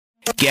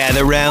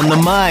Gather round the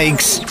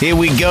mics. Here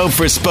we go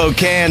for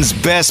Spokane's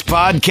best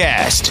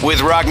podcast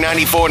with Rock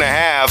 94 and a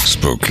half.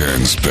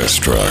 Spokane's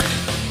best rock.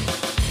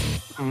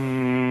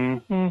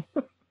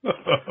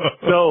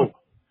 So,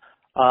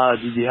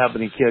 did you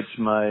happen to catch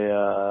my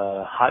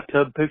hot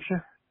tub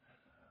picture?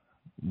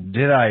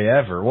 Did I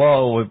ever?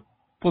 Well, it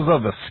was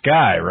of the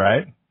sky,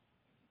 right?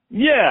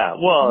 Yeah,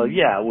 well,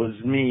 yeah, it was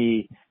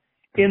me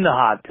in the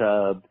hot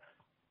tub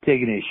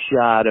taking a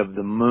shot of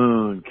the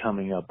moon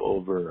coming up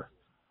over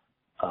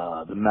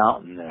the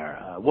mountain there.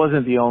 It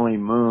wasn't the only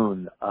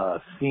moon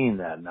seen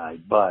that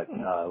night, but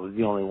it was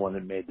the only one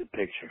that made the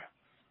picture.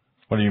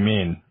 What do you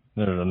mean?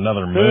 There's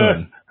another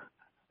moon.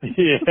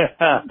 Yeah.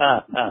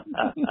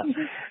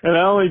 And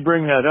I only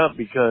bring that up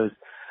because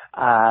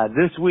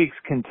this week's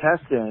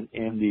contestant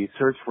in the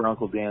Search for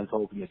Uncle Dan's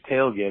Ultimate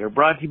Tailgater,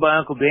 brought to you by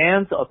Uncle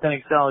Dan's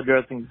Authentic Salad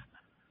Dressings,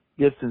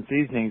 Dips and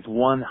Seasonings,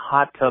 won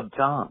Hot Tub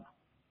Tom.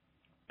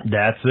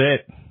 That's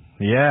it.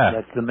 Yeah.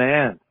 That's the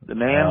man. The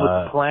man with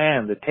the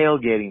plan, the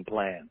tailgating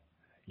plan.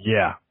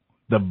 Yeah.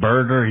 The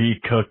burger he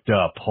cooked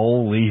up.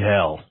 Holy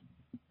hell.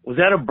 Was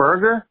that a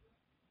burger?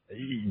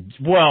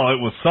 Well, it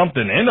was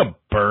something in a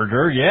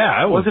burger.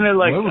 Yeah. Wasn't it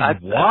like... It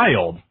was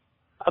wild.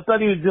 I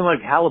thought he was doing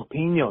like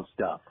jalapeno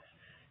stuff.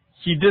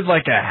 He did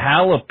like a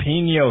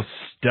jalapeno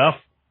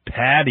stuffed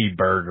patty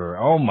burger.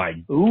 Oh my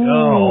Ooh,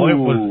 God. It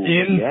was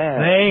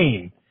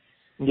insane.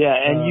 Yeah,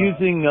 and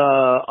using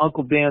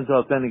Uncle Dan's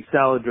Authentic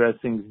Salad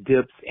Dressings,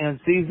 Dips,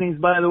 and Seasonings.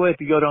 By the way, if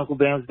you go to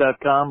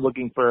UncleDan's.com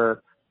looking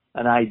for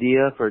an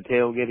idea for a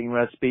tailgating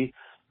recipe,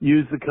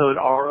 use the code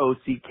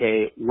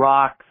ROCK,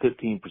 ROCK,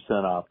 15%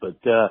 off. But,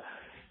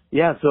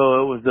 yeah, so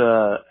it was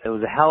a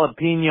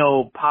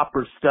jalapeno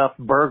popper stuffed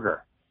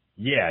burger.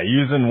 Yeah,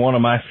 using one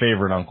of my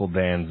favorite Uncle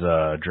Dan's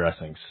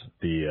dressings,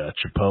 the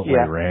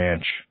Chipotle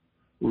Ranch.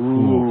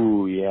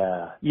 Ooh,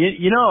 yeah.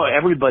 You know,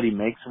 everybody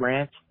makes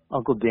ranch.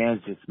 Uncle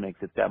Dan's just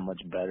makes it that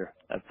much better.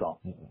 That's all.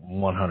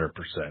 100%.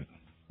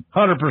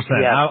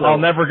 100%. Yeah, I'll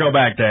never go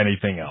back to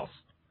anything else.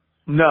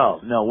 No.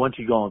 Once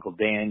you go Uncle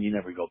Dan, you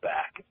never go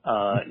back.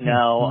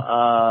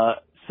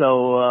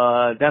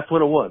 So that's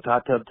what it was,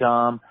 Hot Tub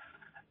Tom.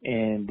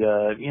 And,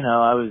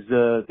 I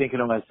was thinking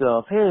to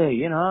myself, hey,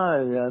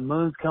 the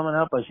moon's coming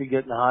up. I should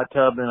get in the hot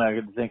tub. And I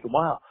could think,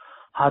 wow,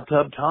 Hot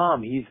Tub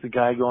Tom, he's the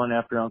guy going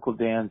after Uncle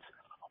Dan's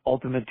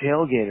Ultimate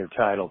Tailgater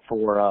title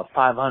for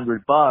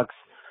 $500.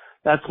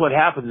 That's what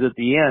happens at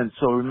the end.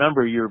 So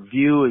remember, your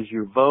view is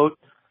your vote.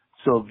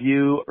 So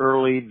view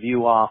early,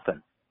 view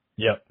often.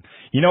 Yep.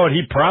 You know what?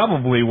 He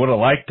probably would have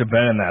liked to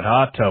been in that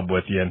hot tub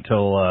with you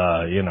until,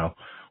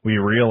 we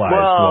realized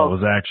what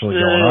was actually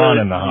going on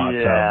in the hot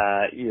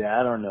tub. Yeah,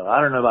 I don't know. I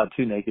don't know about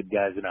two naked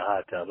guys in a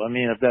hot tub. I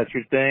mean, if that's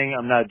your thing,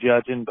 I'm not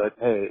judging, but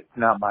hey, it's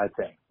not my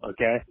thing,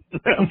 okay?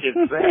 I'm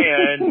just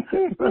saying.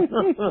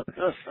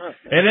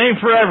 It ain't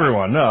for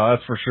everyone. No,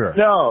 that's for sure.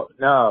 No,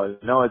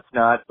 it's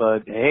not.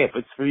 But hey, if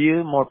it's for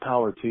you, more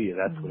power to you.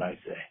 That's what I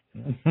say.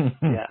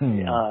 Yeah.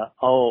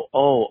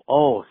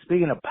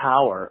 Speaking of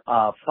power,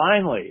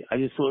 finally, I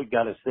just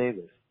got to say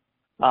this.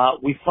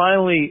 We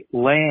finally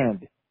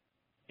land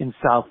in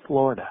South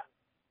Florida.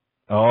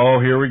 Oh,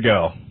 here we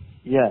go.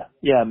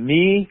 Yeah.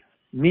 Me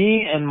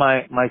and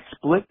my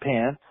split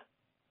pants,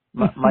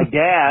 my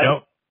dad,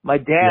 Yep. my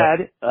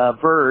dad,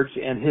 Verge,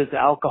 and his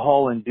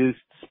alcohol-induced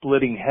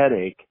splitting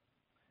headache.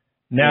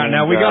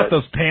 Now we got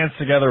those pants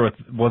together with,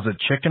 was it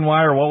chicken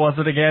wire? What was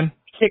it again?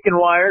 Chicken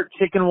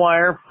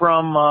wire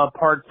from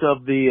parts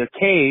of the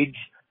cage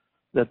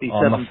that the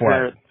on seven the flight.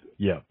 parrots.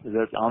 Yeah.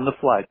 That's on the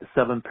flight. The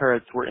seven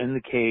parrots were in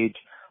the cage.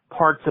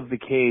 Parts of the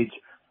cage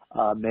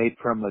made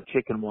from a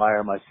chicken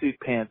wire. My suit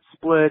pants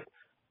split,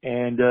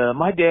 and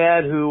my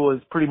dad, who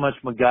was pretty much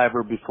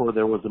MacGyver before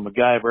there was a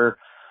MacGyver,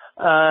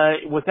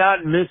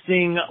 without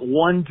missing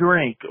one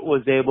drink,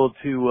 was able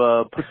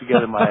to put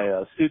together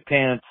my suit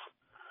pants,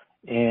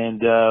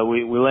 and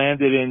we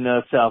landed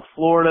in South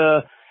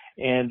Florida.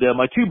 And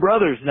my two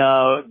brothers,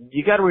 now,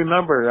 you got to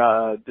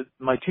remember,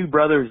 my two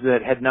brothers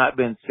that had not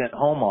been sent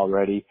home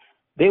already,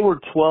 they were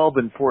 12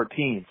 and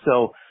 14,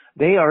 so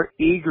they are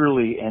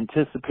eagerly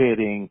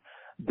anticipating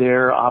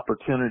their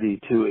opportunity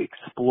to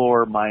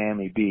explore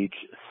Miami Beach.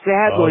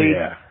 Sadly,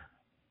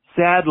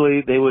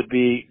 they would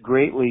be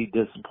greatly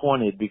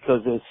disappointed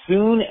because as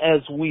soon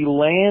as we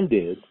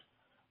landed,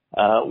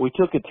 we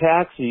took a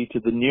taxi to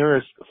the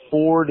nearest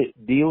Ford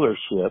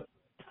dealership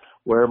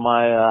where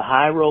my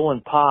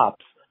high-rolling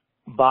pops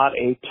bought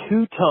a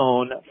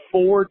two-tone,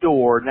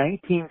 four-door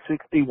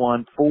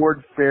 1961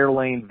 Ford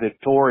Fairlane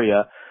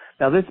Victoria.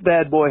 Now, this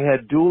bad boy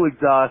had dual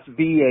exhaust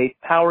V8,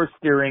 power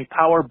steering,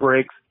 power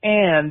brakes,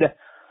 and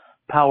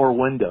power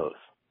windows.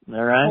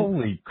 All right?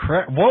 Holy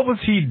crap. What was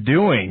he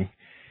doing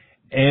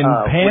in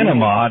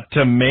Panama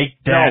to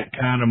make that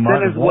kind of money?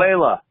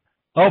 Venezuela.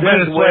 Oh,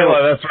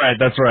 Venezuela.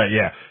 That's right.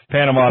 Yeah.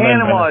 Panama then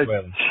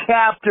Venezuela. Is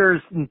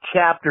chapters and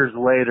chapters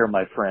later,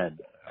 my friend.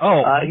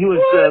 Oh, he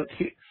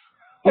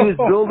was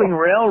building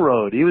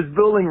railroad. He was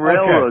building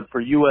railroad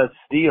for U.S.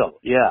 Steel.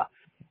 Yeah.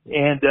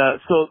 And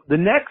so the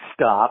next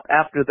stop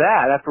after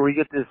that, after we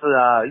get this,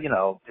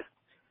 just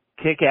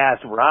kick-ass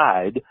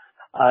ride,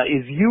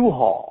 is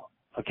U-Haul.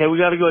 Okay, we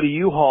got to go to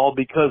U-Haul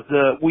because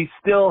we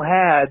still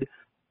had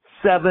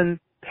 7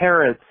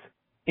 parrots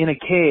in a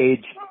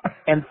cage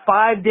and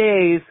 5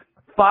 days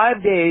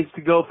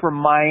to go from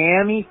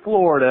Miami,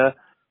 Florida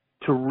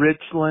to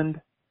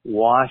Richland,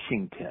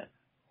 Washington.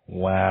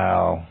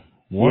 Wow.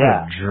 What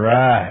a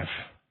drive.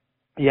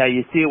 Yeah,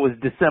 you see, it was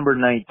December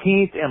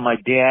 19th, and my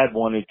dad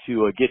wanted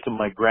to get to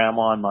my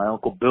grandma and my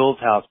Uncle Bill's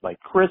house by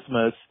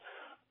Christmas.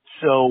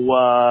 So,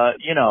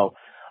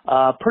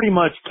 pretty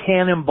much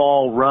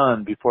Cannonball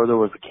Run before there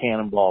was a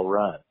Cannonball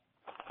Run.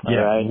 Yeah,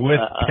 right? With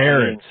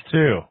parrots,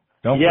 too.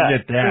 Don't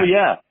forget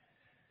that.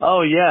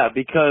 Oh, yeah,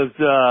 because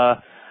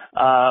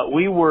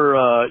we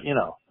were,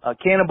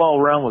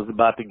 Cannonball Run was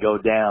about to go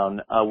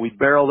down. We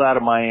barreled out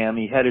of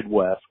Miami, headed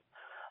west.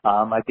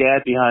 My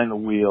dad behind the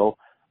wheel.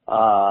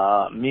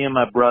 Me and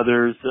my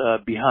brothers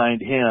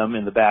behind him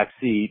in the back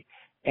seat,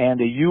 and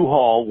a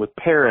U-Haul with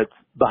parrots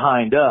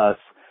behind us.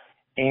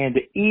 And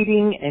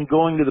eating and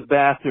going to the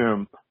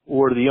bathroom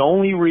were the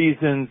only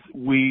reasons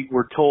we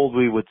were told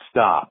we would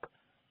stop.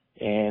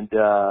 And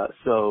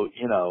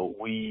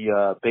we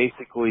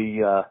basically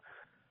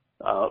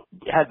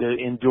had to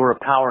endure a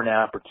power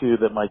nap or two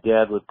that my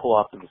dad would pull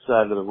off to the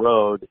side of the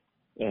road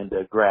and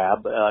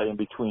grab in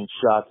between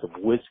shots of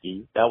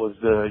whiskey. That was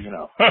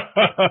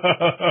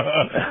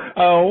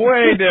a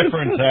way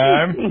different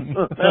time.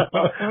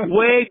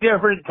 Way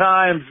different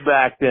times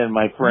back then,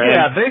 my friend.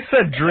 Yeah, they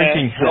said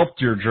drinking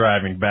helped your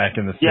driving back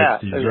in the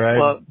 60s,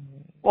 right?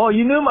 Well,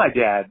 you knew my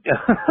dad.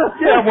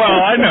 Yeah,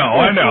 well, I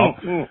know.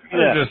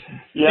 Just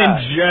in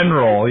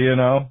general,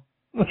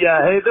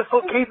 Yeah, hey, this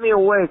will keep me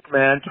awake,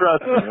 man.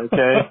 Trust me,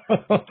 okay?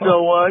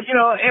 So,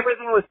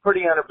 everything was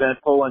pretty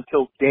uneventful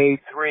until day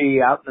 3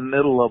 out in the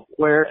middle of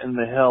where in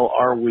the hell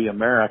are we,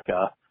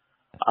 America?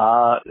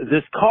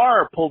 This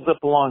car pulls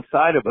up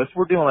alongside of us.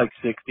 We're doing like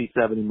 60,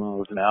 70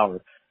 miles an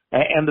hour.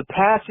 And the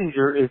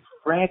passenger is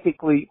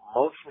frantically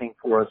motioning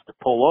for us to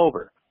pull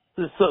over.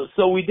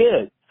 So we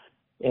did.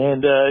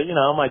 And,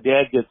 my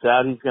dad gets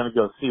out. He's going to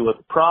go see what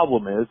the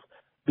problem is.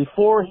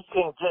 Before he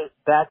can get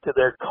back to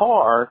their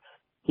car,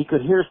 he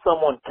could hear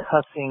someone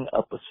cussing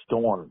up a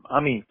storm. I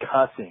mean,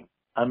 cussing.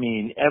 I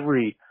mean,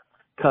 every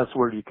cuss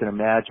word you can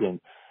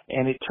imagine.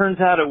 And it turns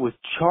out it was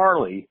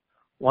Charlie,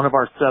 one of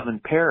our 7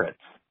 parrots.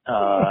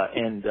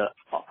 And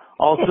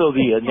also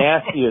the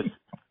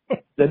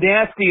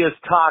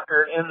nastiest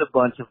talker in the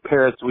bunch of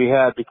parrots we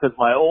had, because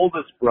my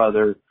oldest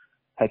brother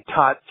had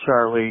taught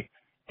Charlie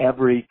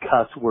every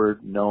cuss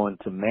word known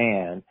to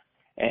man.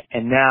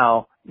 And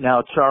now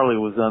Charlie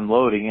was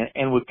unloading,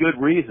 and with good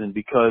reason,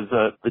 because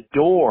the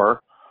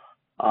door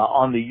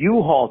on the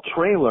U-Haul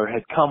trailer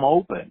had come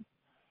open.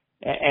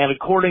 And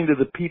according to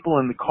the people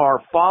in the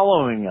car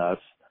following us,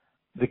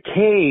 the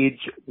cage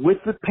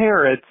with the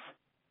parrots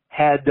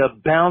had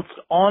bounced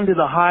onto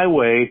the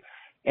highway,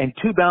 and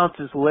 2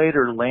 bounces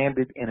later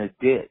landed in a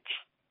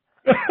ditch.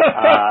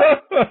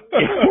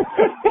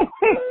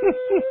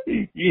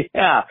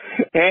 Yeah.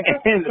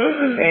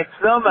 And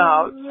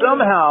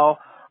somehow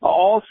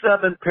all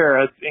 7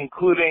 parrots,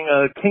 including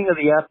King of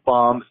the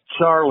F-bombs,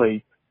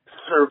 Charlie,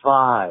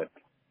 survived.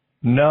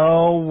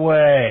 No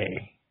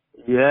way.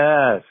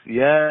 Yes,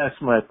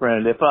 my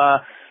friend. If, I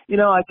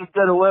could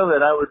get away with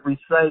it, I would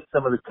recite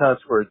some of the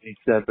cuss words he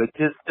said, but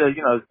just,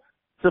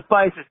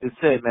 suffice it to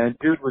say, man,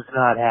 dude was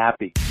not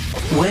happy.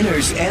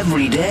 Winners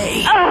every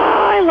day. Oh,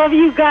 I love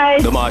you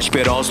guys. The Mosh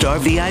Pit All-Star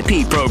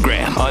VIP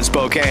program on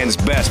Spokane's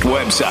best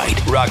website,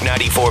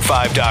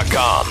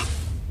 rock945.com.